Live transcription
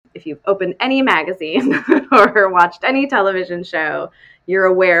if you've opened any magazine or watched any television show, you're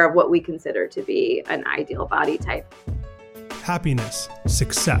aware of what we consider to be an ideal body type. Happiness,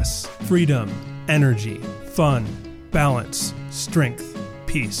 success, freedom, energy, fun, balance, strength,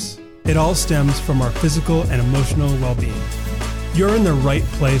 peace. It all stems from our physical and emotional well-being. You're in the right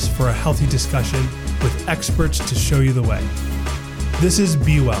place for a healthy discussion with experts to show you the way. This is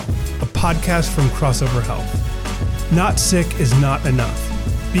Be Well, a podcast from Crossover Health. Not sick is not enough.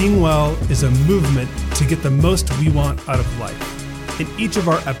 Being well is a movement to get the most we want out of life. In each of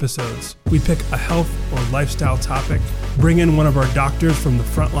our episodes, we pick a health or lifestyle topic, bring in one of our doctors from the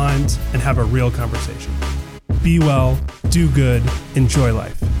front lines, and have a real conversation. Be well, do good, enjoy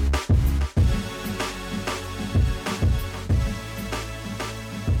life.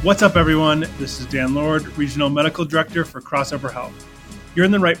 What's up, everyone? This is Dan Lord, Regional Medical Director for Crossover Health. You're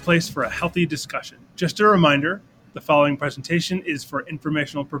in the right place for a healthy discussion. Just a reminder, the following presentation is for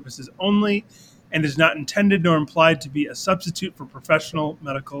informational purposes only and is not intended nor implied to be a substitute for professional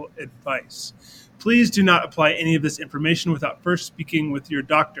medical advice. Please do not apply any of this information without first speaking with your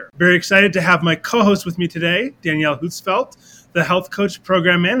doctor. Very excited to have my co-host with me today, Danielle Heuseveldt, the Health Coach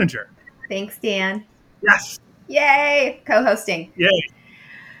Program Manager. Thanks, Dan. Yes. Yay, co-hosting. Yay.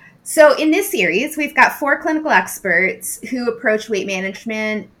 So in this series, we've got 4 clinical experts who approach weight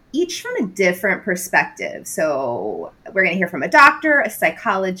management, each from a different perspective. So we're going to hear from a doctor, a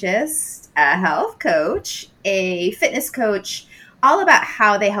psychologist, a health coach, a fitness coach, all about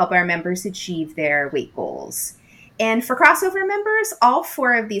how they help our members achieve their weight goals. And for crossover members, all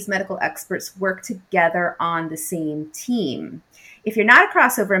 4 of these medical experts work together on the same team. If you're not a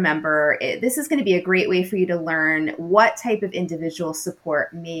crossover member, this is going to be a great way for you to learn what type of individual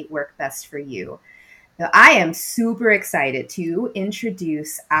support may work best for you. Now, I am super excited to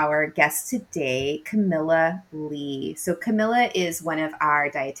introduce our guest today, Camilla Lee. So Camilla is one of our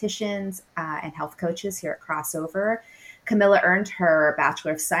dietitians and health coaches here at Crossover. Camilla earned her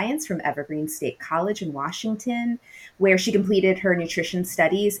Bachelor of Science from Evergreen State College in Washington, where she completed her nutrition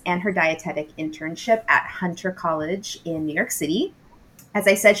studies and her dietetic internship at Hunter College in New York City. As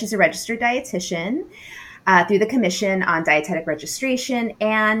I said, she's a registered dietitian through the Commission on Dietetic Registration,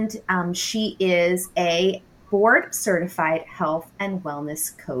 and she is a board-certified health and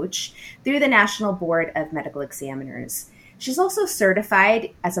wellness coach through the National Board of Medical Examiners. She's also certified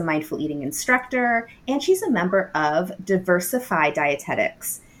as a mindful eating instructor, and she's a member of Diversify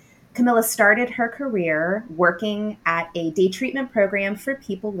Dietetics. Camilla started her career working at a day treatment program for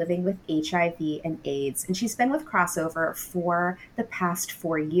people living with HIV and AIDS, and she's been with Crossover for the past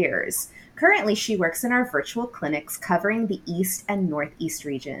 4 years. Currently, she works in our virtual clinics covering the East and Northeast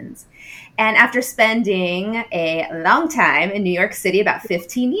regions. And after spending a long time in New York City, about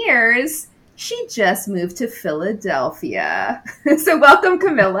 15 years, she just moved to Philadelphia. So welcome,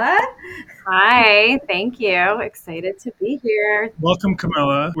 Camilla. Hi, thank you. Excited to be here. Welcome,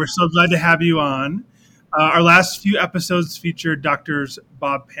 Camilla. We're so glad to have you on. Our last few episodes featured Doctors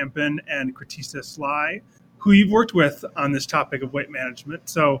Bob Pampin and Kratisa Sly, who you've worked with on this topic of weight management.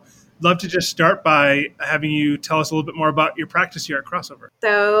 So love to just start by having you tell us a little bit more about your practice here at Crossover.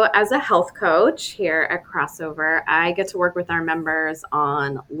 So as a health coach here at Crossover, I get to work with our members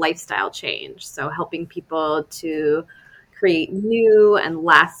on lifestyle change. So helping people to create new and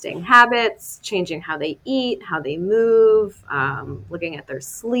lasting habits, changing how they eat, how they move, looking at their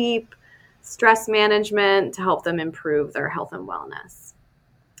sleep, stress management to help them improve their health and wellness.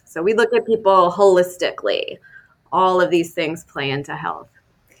 So we look at people holistically. All of these things play into health.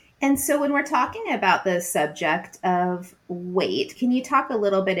 And so when we're talking about the subject of weight, can you talk a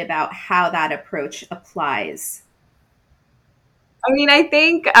little bit about how that approach applies? I mean, I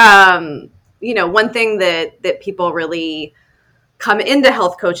think, one thing that people really come into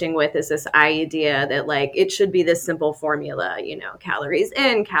health coaching with is this idea that it should be this simple formula, calories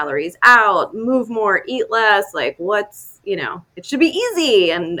in, calories out, move more, eat less, it should be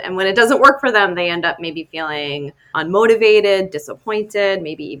easy. And when it doesn't work for them, they end up maybe feeling unmotivated, disappointed,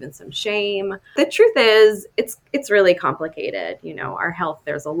 maybe even some shame. The truth is it's really complicated. Our health,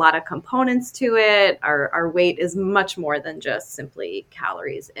 there's a lot of components to it. Our weight is much more than just simply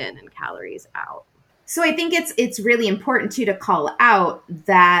calories in and calories out. So I think it's really important too to call out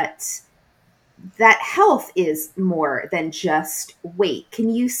that health is more than just weight. Can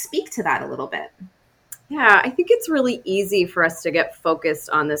you speak to that a little bit? Yeah, I think it's really easy for us to get focused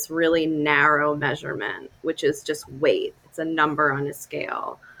on this really narrow measurement, which is just weight. It's a number on a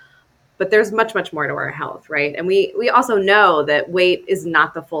scale. But there's much, much more to our health, right? And we also know that weight is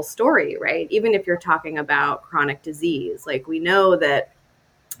not the full story, right? Even if you're talking about chronic disease, we know that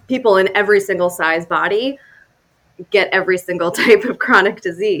people in every single size body get every single type of chronic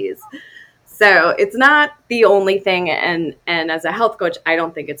disease. So it's not the only thing. And as a health coach, I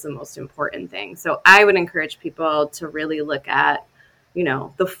don't think it's the most important thing. So I would encourage people to really look at,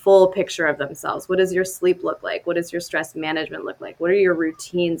 the full picture of themselves. What does your sleep look like? What does your stress management look like? What are your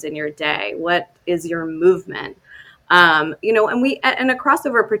routines in your day? What is your movement? And a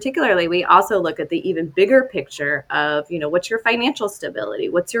crossover particularly, we also look at the even bigger picture of, what's your financial stability?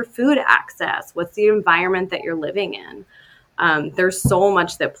 What's your food access? What's the environment that you're living in? There's so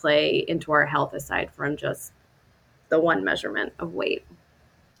much that play into our health aside from just the one measurement of weight.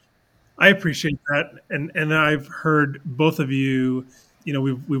 I appreciate that. And I've heard both of you,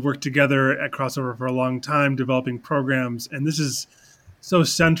 we've worked together at Crossover for a long time, developing programs. And this is so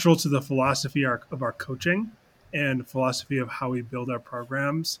central to the philosophy of our coaching and philosophy of how we build our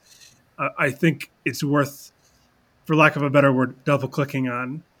programs. I think it's worth, for lack of a better word, double clicking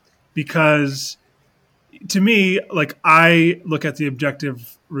on, because to me, like, I look at the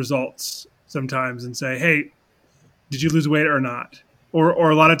objective results sometimes and say, hey, did you lose weight or not? Or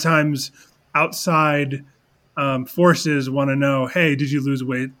a lot of times outside forces want to know, hey, did you lose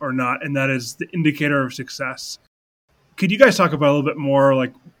weight or not? And that is the indicator of success. Could you guys talk about a little bit more,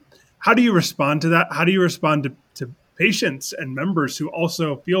 like, how do you respond to that? How do you respond to patients and members who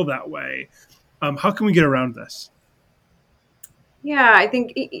also feel that way? How can we get around this? Yeah, I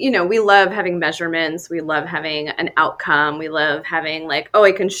think, we love having measurements. We love having an outcome. We love having like, oh,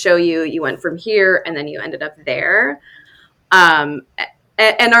 I can show you went from here and then you ended up there.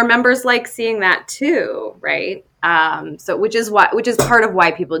 And our members like seeing that too, right? So which is part of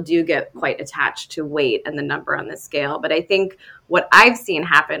why people do get quite attached to weight and the number on the scale. But I think what I've seen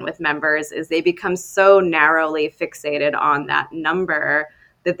happen with members is they become so narrowly fixated on that number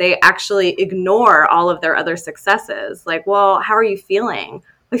that they actually ignore all of their other successes. Like, well, how are you feeling?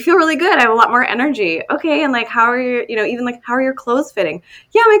 I feel really good. I have a lot more energy. Okay. And like, how are you, even like, how are your clothes fitting?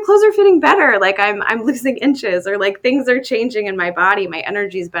 Yeah, my clothes are fitting better. Like I'm losing inches, or like things are changing in my body. My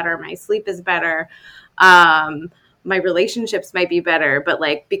energy is better. My sleep is better. My relationships might be better, but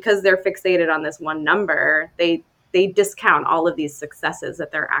like, because they're fixated on this one number, they discount all of these successes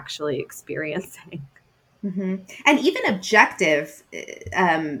that they're actually experiencing. Mm-hmm. And even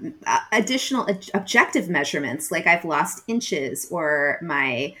additional objective measurements, like I've lost inches, or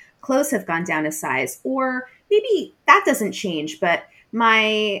my clothes have gone down a size, or maybe that doesn't change, but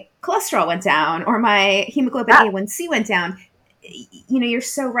my cholesterol went down, or my hemoglobin A1C went down. You're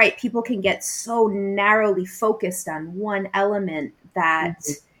so right. People can get so narrowly focused on one element that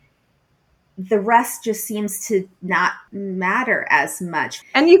the rest just seems to not matter as much.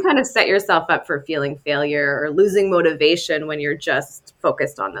 And you kind of set yourself up for feeling failure or losing motivation when you're just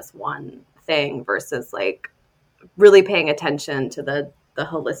focused on this one thing versus like really paying attention to the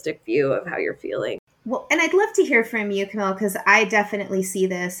holistic view of how you're feeling. Well, and I'd love to hear from you, Camilla, because I definitely see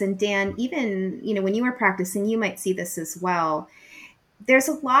this. And Dan, even, when you were practicing, you might see this as well. There's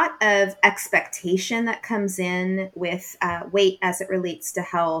a lot of expectation that comes in with weight as it relates to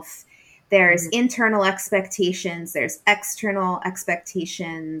health. There's internal expectations, there's external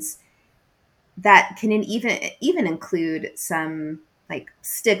expectations that can even include some like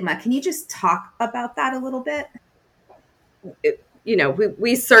stigma. Can you just talk about that a little bit?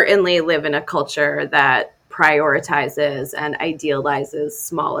 We certainly live in a culture that prioritizes and idealizes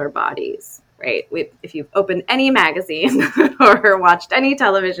smaller bodies, right? If you've opened any magazine or watched any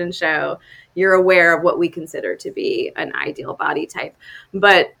television show, you're aware of what we consider to be an ideal body type.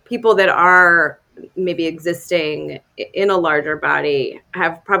 But people that are maybe existing in a larger body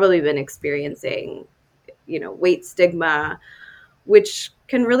have probably been experiencing, weight stigma, which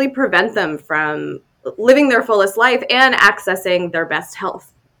can really prevent them from living their fullest life and accessing their best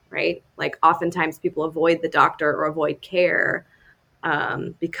health, right? Like oftentimes people avoid the doctor or avoid care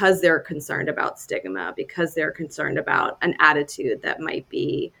because they're concerned about stigma, because they're concerned about an attitude that might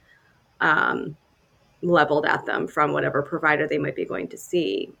be leveled at them from whatever provider they might be going to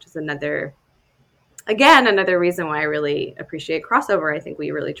see, which is another reason why I really appreciate Crossover. I think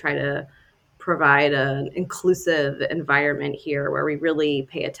we really try to provide an inclusive environment here where we really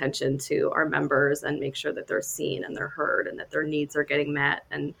pay attention to our members and make sure that they're seen and they're heard and that their needs are getting met.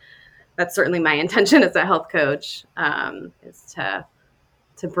 And that's certainly my intention as a health coach, is to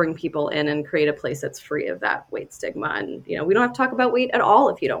bring people in and create a place that's free of that weight stigma. And, we don't have to talk about weight at all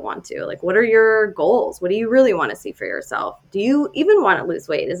if you don't want to. Like, what are your goals? What do you really want to see for yourself? Do you even want to lose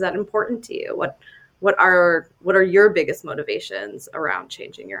weight? Is that important to you? What are your biggest motivations around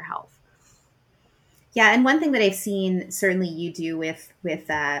changing your health? Yeah, and one thing that I've seen certainly you do with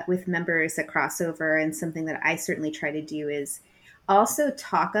members at Crossover, and something that I certainly try to do, is also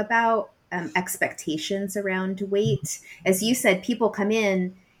talk about expectations around weight. As you said, people come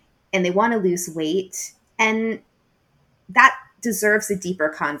in and they want to lose weight, and that deserves a deeper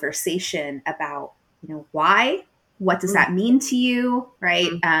conversation about, why, what does that mean to you,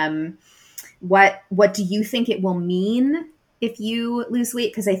 right? What do you think it will mean if you lose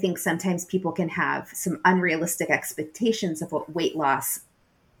weight? Because I think sometimes people can have some unrealistic expectations of what weight loss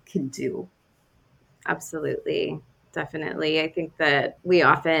can do. Absolutely. Definitely. I think that we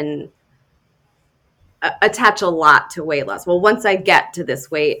often attach a lot to weight loss. Well, once I get to this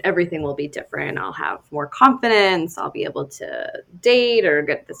weight, everything will be different. I'll have more confidence. I'll be able to date or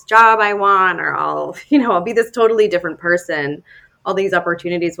get this job I want, or I'll be this totally different person. All these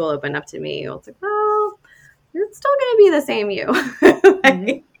opportunities will open up to me. It's like, well, you're still going to be the same you.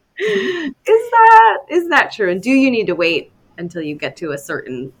 Is that true? And do you need to wait until you get to a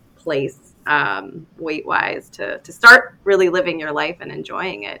certain place weight wise to start really living your life and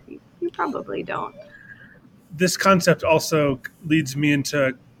enjoying it? You probably don't. This concept also leads me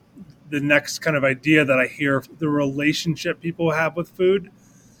into the next kind of idea that I hear, the relationship people have with food.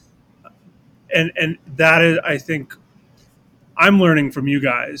 And that is, I think, I'm learning from you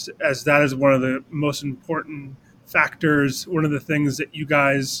guys, as that is one of the most important factors, one of the things that you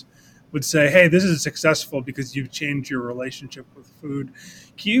guys would say, hey, this is successful because you've changed your relationship with food.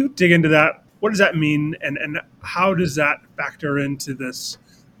 Can you dig into that? What does that mean? And how does that factor into this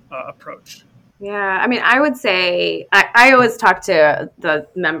approach? Yeah, I mean, I would say, I always talk to the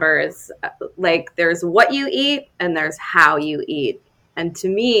members, like there's what you eat and there's how you eat. And to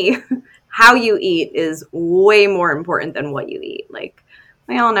me, how you eat is way more important than what you eat. Like,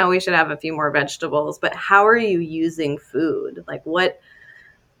 we all know we should have a few more vegetables, but how are you using food? Like, what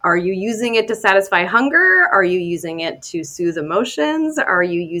are you using it to satisfy hunger? Are you using it to soothe emotions? Are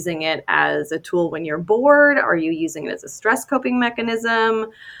you using it as a tool when you're bored? Are you using it as a stress coping mechanism?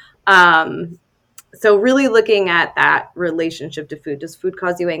 So really looking at that relationship to food. Does food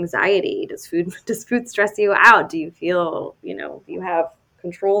cause you anxiety? Does food stress you out? Do you feel, do you have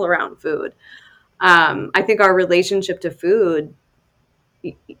control around food? I think our relationship to food,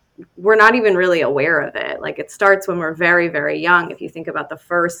 we're not even really aware of it. Like, it starts when we're very, very young. If you think about the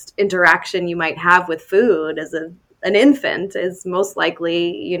first interaction you might have with food as an infant, is most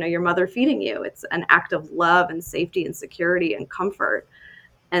likely, your mother feeding you. It's an act of love and safety and security and comfort.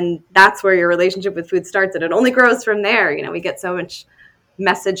 And that's where your relationship with food starts. And it only grows from there. We get so much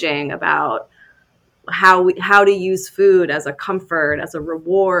messaging about how to use food as a comfort, as a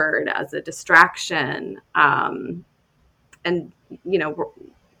reward, as a distraction. And,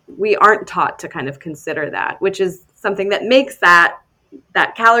 we aren't taught to kind of consider that, which is something that makes that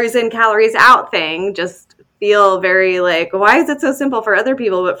calories in, calories out thing just feel very like, why is it so simple for other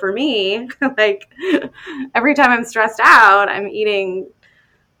people? But for me, like, every time I'm stressed out, I'm eating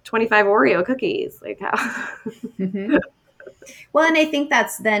 25 Oreo cookies. Like, how? Mm-hmm. Well, and I think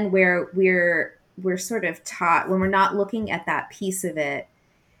that's then where we're sort of taught, when we're not looking at that piece of it,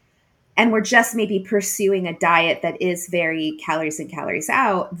 and we're just maybe pursuing a diet that is very calories in, calories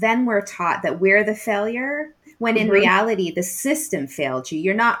out, then we're taught that we're the failure, when in reality, the system failed you.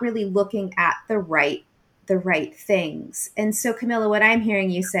 You're not really looking at the right things. And so, Camilla, what I'm hearing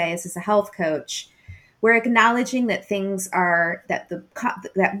you say is, as a health coach, we're acknowledging that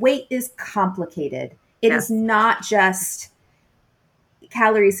that weight is complicated. It is not just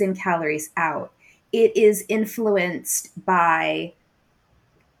calories in, calories out. It is influenced by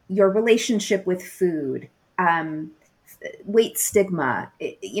your relationship with food, weight stigma.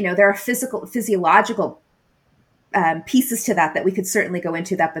 There are physiological pieces to that we could certainly go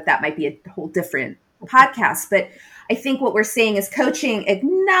into but that might be a whole different podcast. But I think what we're saying is, coaching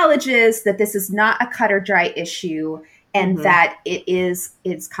acknowledges that this is not a cut or dry issue, and that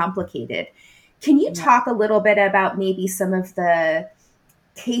it's complicated. Can you talk a little bit about maybe some of the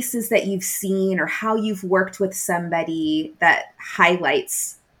cases that you've seen, or how you've worked with somebody that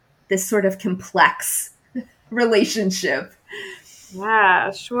highlights this sort of complex relationship?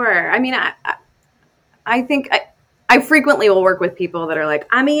 Yeah, sure. I mean, I think I frequently will work with people that are like,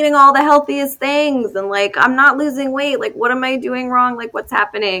 I'm eating all the healthiest things and like, I'm not losing weight. Like, what am I doing wrong? Like, what's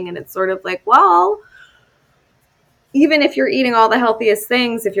happening? And it's sort of like, well, even if you're eating all the healthiest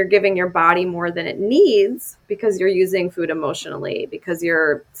things, if you're giving your body more than it needs because you're using food emotionally, because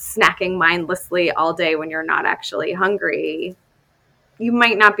you're snacking mindlessly all day when you're not actually hungry, you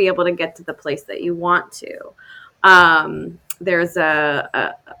might not be able to get to the place that you want to. There's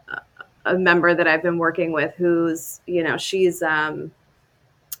a member that I've been working with who's, she's a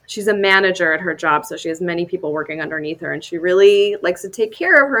manager at her job. So she has many people working underneath her, and she really likes to take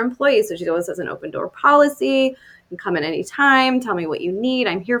care of her employees. So she always has an open door policy. can come at any time. Tell me what you need.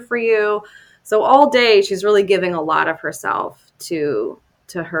 I'm here for you. So all day, she's really giving a lot of herself to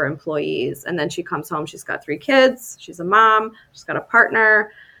her employees. And then she comes home. She's got 3 kids. She's a mom. She's got a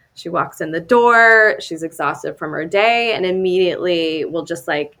partner. She walks in the door. She's exhausted from her day and immediately will just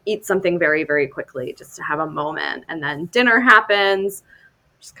like eat something very, very quickly just to have a moment. And then dinner happens.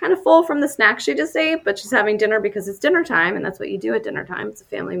 She's kind of full from the snack she just ate, but she's having dinner because it's dinner time. And that's what you do at dinner time. It's a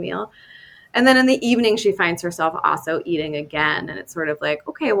family meal. And then in the evening, she finds herself also eating again. And it's sort of like,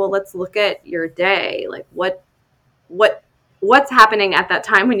 okay, well, let's look at your day. Like what's happening at that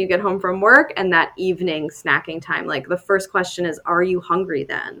time when you get home from work and that evening snacking time? Like the first question is, are you hungry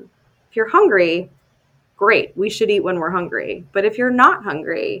then? If you're hungry, great. We should eat when we're hungry. But if you're not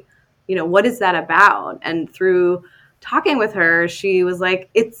hungry, what is that about? And through talking with her, she was like,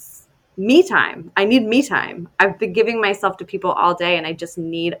 it's me time. I need me time. I've been giving myself to people all day and I just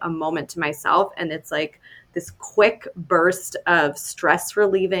need a moment to myself. And it's like this quick burst of stress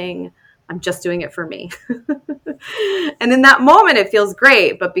relieving. I'm just doing it for me. And in that moment, it feels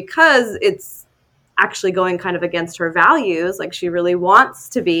great. But because it's actually going kind of against her values, like she really wants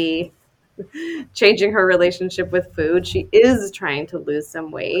to be changing her relationship with food. She is trying to lose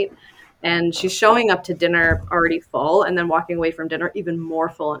some weight. And she's showing up to dinner already full and then walking away from dinner even more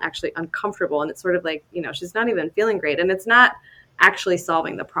full and actually uncomfortable. And it's sort of like, she's not even feeling great. And it's not actually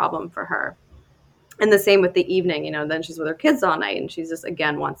solving the problem for her. And the same with the evening, then she's with her kids all night and she's just,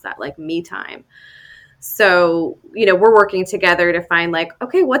 again, wants that like me time. So, we're working together to find like,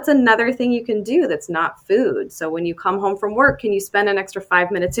 okay, what's another thing you can do that's not food? So when you come home from work, can you spend an extra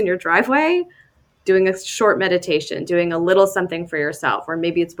 5 minutes in your driveway doing a short meditation, doing a little something for yourself? Or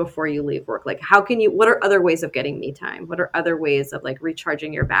maybe it's before you leave work. Like what are other ways of getting me time? What are other ways of like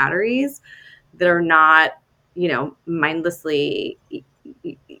recharging your batteries that are not, mindlessly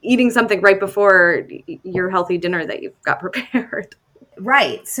eating something right before your healthy dinner that you've got prepared?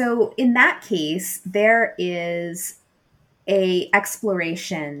 Right. So in that case, there is a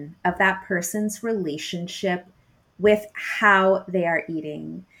exploration of that person's relationship with how they are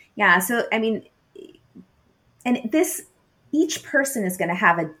eating. Yeah. So, each person is going to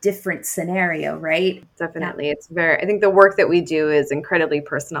have a different scenario, right? Definitely. Yeah. I think the work that we do is incredibly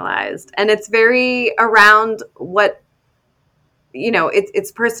personalized and it's very around what,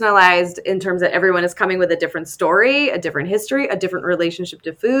 it's personalized in terms that everyone is coming with a different story, a different history, a different relationship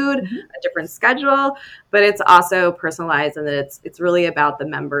to food, a different schedule, but it's also personalized in that it's really about the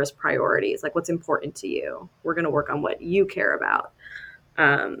members' priorities, like what's important to you. We're going to work on what you care about.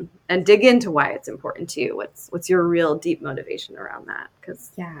 And dig into why it's important to you. What's your real deep motivation around that?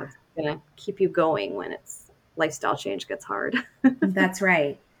 Because that's going to keep you going when lifestyle change gets hard. That's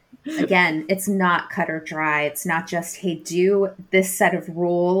right. Again, it's not cut or dry. It's not just, hey, do this set of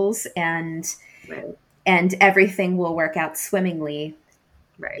rules and everything will work out swimmingly.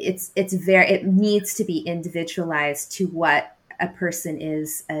 Right. It needs to be individualized to what a person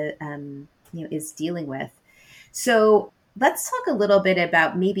is dealing with. So let's talk a little bit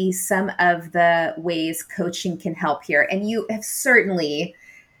about maybe some of the ways coaching can help here. And you have certainly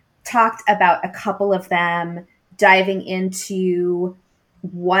talked about a couple of them, diving into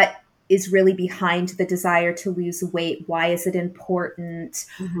what is really behind the desire to lose weight. Why is it important?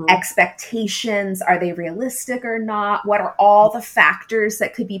 Expectations, are they realistic or not? What are all the factors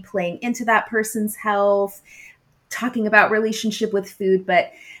that could be playing into that person's health? Talking about relationship with food,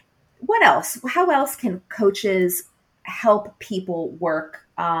 but what else? How else can coaches help people work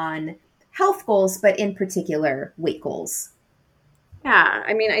on health goals, but in particular weight goals? Yeah,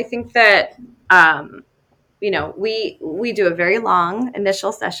 I think that we do a very long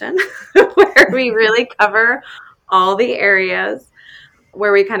initial session where we really cover all the areas,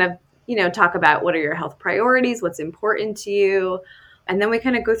 where we kind of talk about what are your health priorities, what's important to you, and then we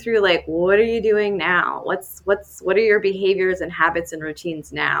kind of go through like, what are you doing now? What are your behaviors and habits and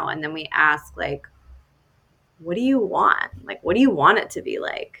routines now? And then we ask like, what do you want? Like, what do you want it to be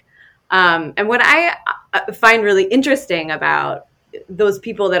like? And what I find really interesting about those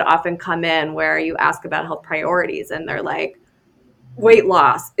people that often come in where you ask about health priorities and they're like, weight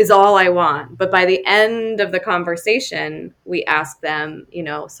loss is all I want. But by the end of the conversation, we ask them,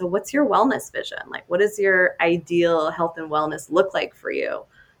 so what's your wellness vision? Like, what does your ideal health and wellness look like for you?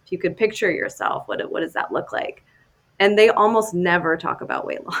 If you could picture yourself, what does that look like? And they almost never talk about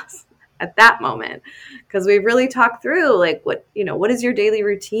weight loss at that moment, because we've really talked through like what is your daily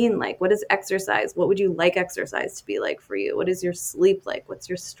routine like? What is exercise? What would you like exercise to be like for you? What is your sleep like? What's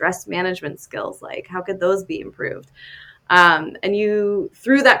your stress management skills like? How could those be improved? And you,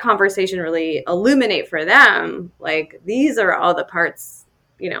 through that conversation, really illuminate for them, like, these are all the parts,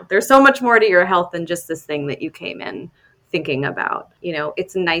 there's so much more to your health than just this thing that you came in thinking about.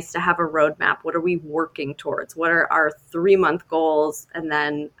 It's nice to have a roadmap. What are we working towards? What are our 3-month goals? And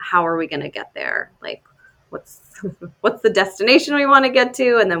then how are we going to get there? Like, what's the destination we want to get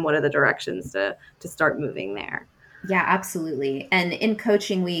to? And then what are the directions to start moving there? Yeah, absolutely. And in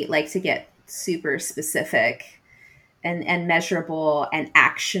coaching, we like to get super specific and measurable and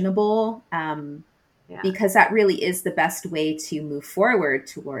actionable, because that really is the best way to move forward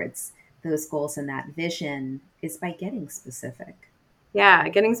towards those goals, and that vision is by getting specific. Yeah,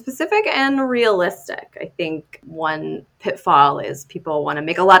 getting specific and realistic. I think one pitfall is people want to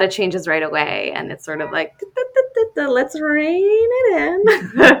make a lot of changes right away, and it's sort of like, let's rein it in.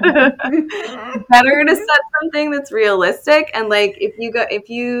 Better to set something that's realistic, and like if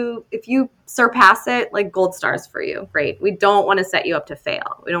you surpass it, like gold stars for you. Great. We don't want to set you up to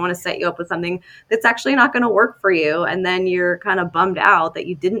fail. We don't want to set you up with something that's actually not going to work for you, and then you're kind of bummed out that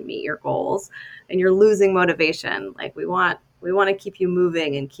you didn't meet your goals and you're losing motivation. Like we want to keep you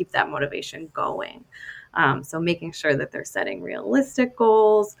moving and keep that motivation going. So making sure that they're setting realistic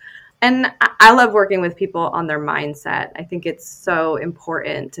goals. And I love working with people on their mindset. I think it's so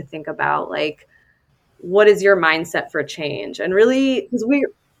important to think about, like, what is your mindset for change? And really, because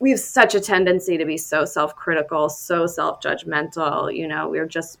we have such a tendency to be so self-critical, so self-judgmental. We're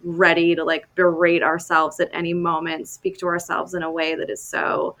just ready to like berate ourselves at any moment, speak to ourselves in a way that is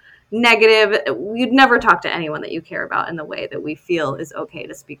so negative. You'd never talk to anyone that you care about in the way that we feel is okay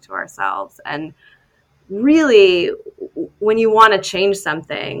to speak to ourselves. And really, when you want to change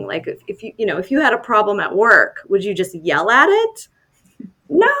something, like if you had a problem at work, would you just yell at it?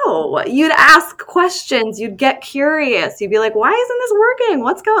 No, you'd ask questions. You'd get curious. You'd be like, why isn't this working?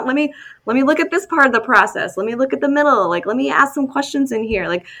 What's going on? Let me look at this part of the process. Let me look at the middle. Like, let me ask some questions in here.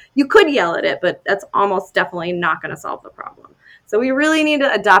 Like, you could yell at it, but that's almost definitely not going to solve the problem. So we really need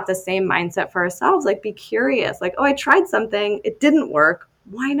to adopt the same mindset for ourselves. Like, be curious. Like, oh, I tried something. It didn't work.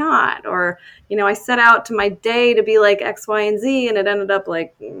 Why not? Or, I set out to my day to be like X, Y, and Z, and it ended up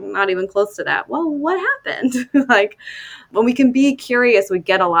like not even close to that. Well, what happened? Like, when we can be curious, we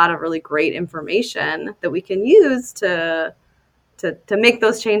get a lot of really great information that we can use to make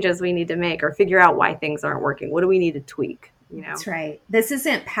those changes we need to make, or figure out why things aren't working. What do we need to tweak? That's right. This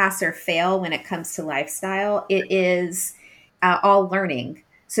isn't pass or fail when it comes to lifestyle. It is all learning.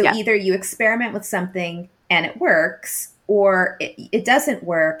 So either you experiment with something and it works, or it doesn't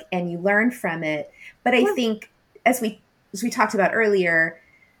work and you learn from it. But I think, as we talked about earlier,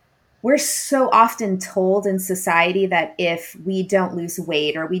 we're so often told in society that if we don't lose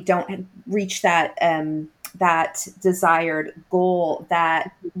weight or we don't reach that desired goal,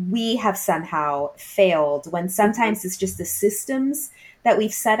 that we have somehow failed, when sometimes it's just the systems that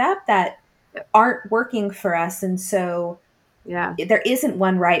we've set up that aren't working for us. And so there isn't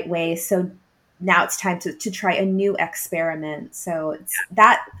one right way. So now it's time to try a new experiment. So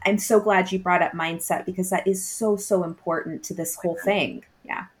that I'm so glad you brought up mindset, because that is so, so important to this whole thing.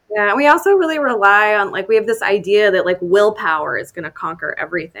 Yeah. Yeah. We also really rely on, like, we have this idea that like willpower is going to conquer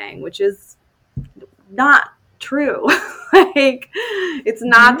everything, which is not true. Like, it's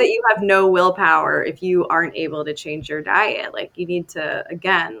not that you have no willpower if you aren't able to change your diet. Like, you need to,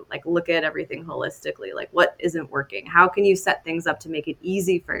 again, like, look at everything holistically. Like, what isn't working? How can you set things up to make it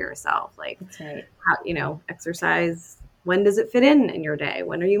easy for yourself? Like, that's right. How, exercise, when does it fit in your day?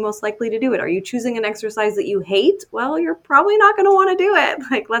 When are you most likely to do it? Are you choosing an exercise that you hate? Well, you're probably not going to want to do it.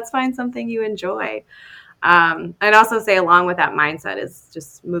 Like, let's find something you enjoy. I'd also say, along with that mindset, is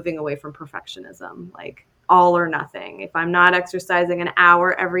just moving away from perfectionism. Like, all or nothing. If I'm not exercising an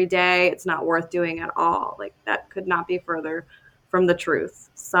hour every day, it's not worth doing at all. Like, that could not be further from the truth.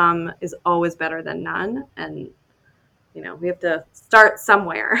 Some is always better than none. And, we have to start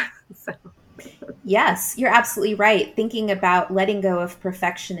somewhere. So. Yes, you're absolutely right. Thinking about letting go of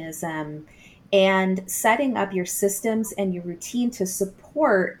perfectionism and setting up your systems and your routine to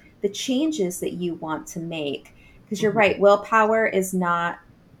support the changes that you want to make. Because you're right, willpower is not,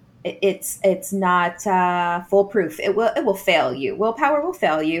 it's not foolproof. It will fail you. Willpower will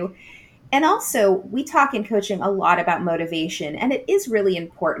fail you. And also, we talk in coaching a lot about motivation, and it is really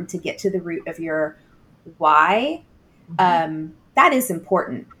important to get to the root of your why. That is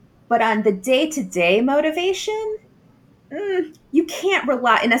important. But on the day-to-day motivation, you can't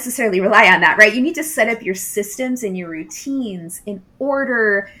necessarily rely on that, right? You need to set up your systems and your routines in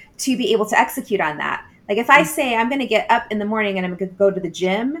order to be able to execute on that. Like, if I say I'm going to get up in the morning and I'm going to go to the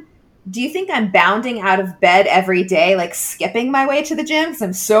gym, do you think I'm bounding out of bed every day, like skipping my way to the gym because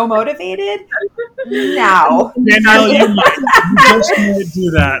I'm so motivated? No. Danielle, you just might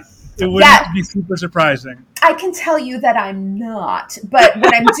do that. It wouldn't be super surprising. I can tell you that I'm not. But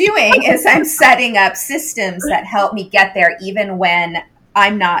what I'm doing is I'm setting up systems that help me get there even when I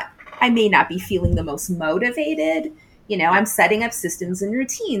may not be feeling the most motivated. I'm setting up systems and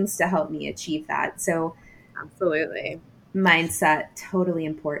routines to help me achieve that. So absolutely. Mindset, totally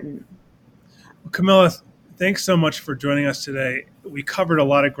important. Well, Camilla, thanks so much for joining us today. We covered a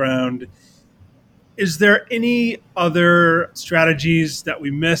lot of ground. Is there any other strategies that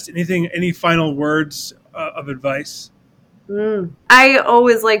we missed? Any final words of advice? I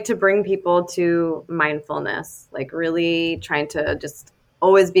always like to bring people to mindfulness, like really trying to just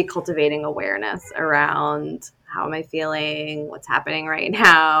always be cultivating awareness around how am I feeling, what's happening right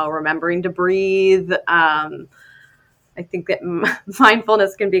now, remembering to breathe. I think that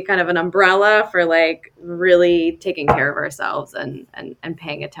mindfulness can be kind of an umbrella for like really taking care of ourselves and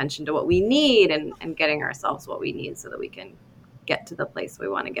paying attention to what we need and getting ourselves what we need so that we can get to the place we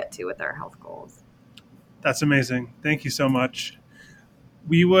want to get to with our health goals. That's amazing. Thank you so much.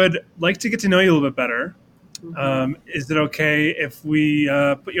 We would like to get to know you a little bit better. Mm-hmm. Is it okay if we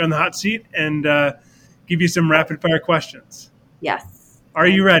put you on the hot seat and give you some rapid fire questions? Yes. Are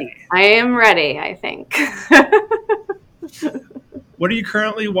you ready? I am ready, I think. What are you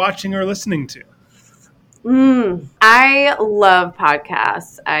currently watching or listening to? I love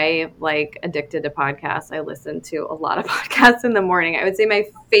podcasts. I addicted to podcasts. I listen to a lot of podcasts in the morning. I would say my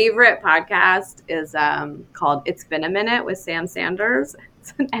favorite podcast is called It's Been a Minute with Sam Sanders.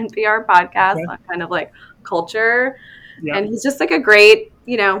 It's an NPR podcast on kind of like culture. Yeah. And he's just like a great,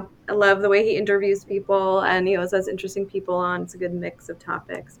 I love the way he interviews people and he always has interesting people on. It's a good mix of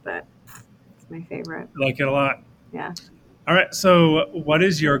topics, but it's my favorite. I like it a lot. Yeah. All right. So what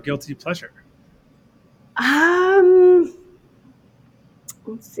is your guilty pleasure?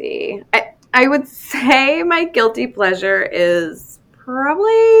 Let's see. I would say my guilty pleasure is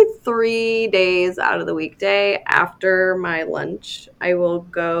probably 3 days out of the weekday after my lunch. I will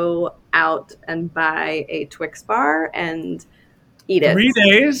go out and buy a Twix bar and eat it. 3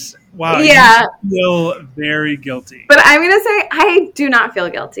 days? Wow. Yeah. You feel very guilty. But I'm going to say I do not feel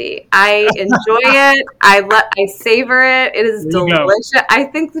guilty. I enjoy it. I savor it. It is delicious. I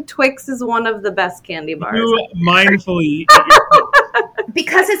think the Twix is one of the best candy bars. You mindfully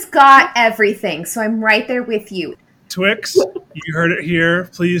because it's got everything. So I'm right there with you. Twix, you heard it here.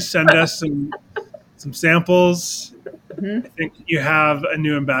 Please send us some samples. Mm-hmm. I think you have a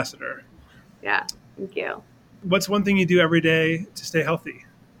new ambassador. Yeah. Thank you. What's one thing you do every day to stay healthy?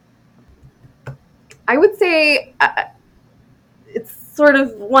 I would say it's sort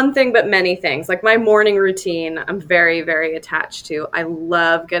of one thing, but many things. Like my morning routine, I'm very, very attached to. I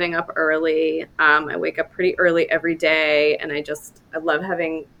love getting up early. I wake up pretty early every day, and I love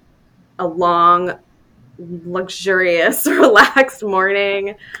having a long, luxurious, relaxed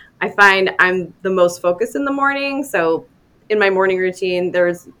morning. I find I'm the most focused in the morning. So in my morning routine,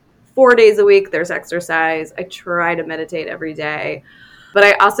 there's 4 days a week, there's exercise. I try to meditate every day. But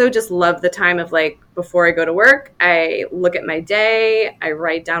I also just love the time of before I go to work, I look at my day, I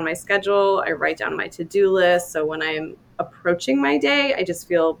write down my schedule, I write down my to-do list. So when I'm approaching my day, I just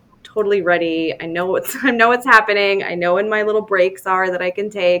feel totally ready. I know what's happening. I know when my little breaks are that I can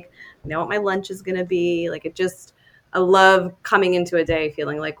take. I know what my lunch is going to be. I love coming into a day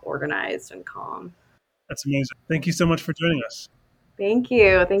feeling organized and calm. That's amazing. Thank you so much for joining us. Thank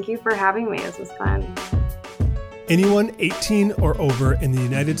you. Thank you for having me. This was fun. Anyone 18 or over in the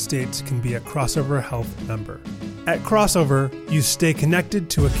United States can be a Crossover Health member. At Crossover, you stay connected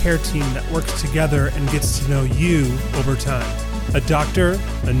to a care team that works together and gets to know you over time. A doctor,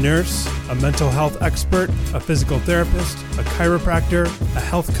 a nurse, a mental health expert, a physical therapist, a chiropractor, a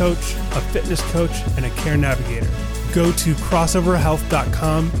health coach, a fitness coach, and a care navigator. Go to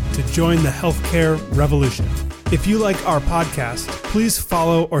crossoverhealth.com to join the healthcare revolution. If you like our podcast, please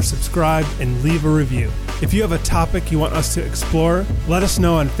follow or subscribe and leave a review. If you have a topic you want us to explore, let us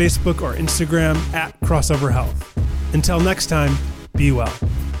know on Facebook or Instagram @CrossoverHealth. Until next time, be well.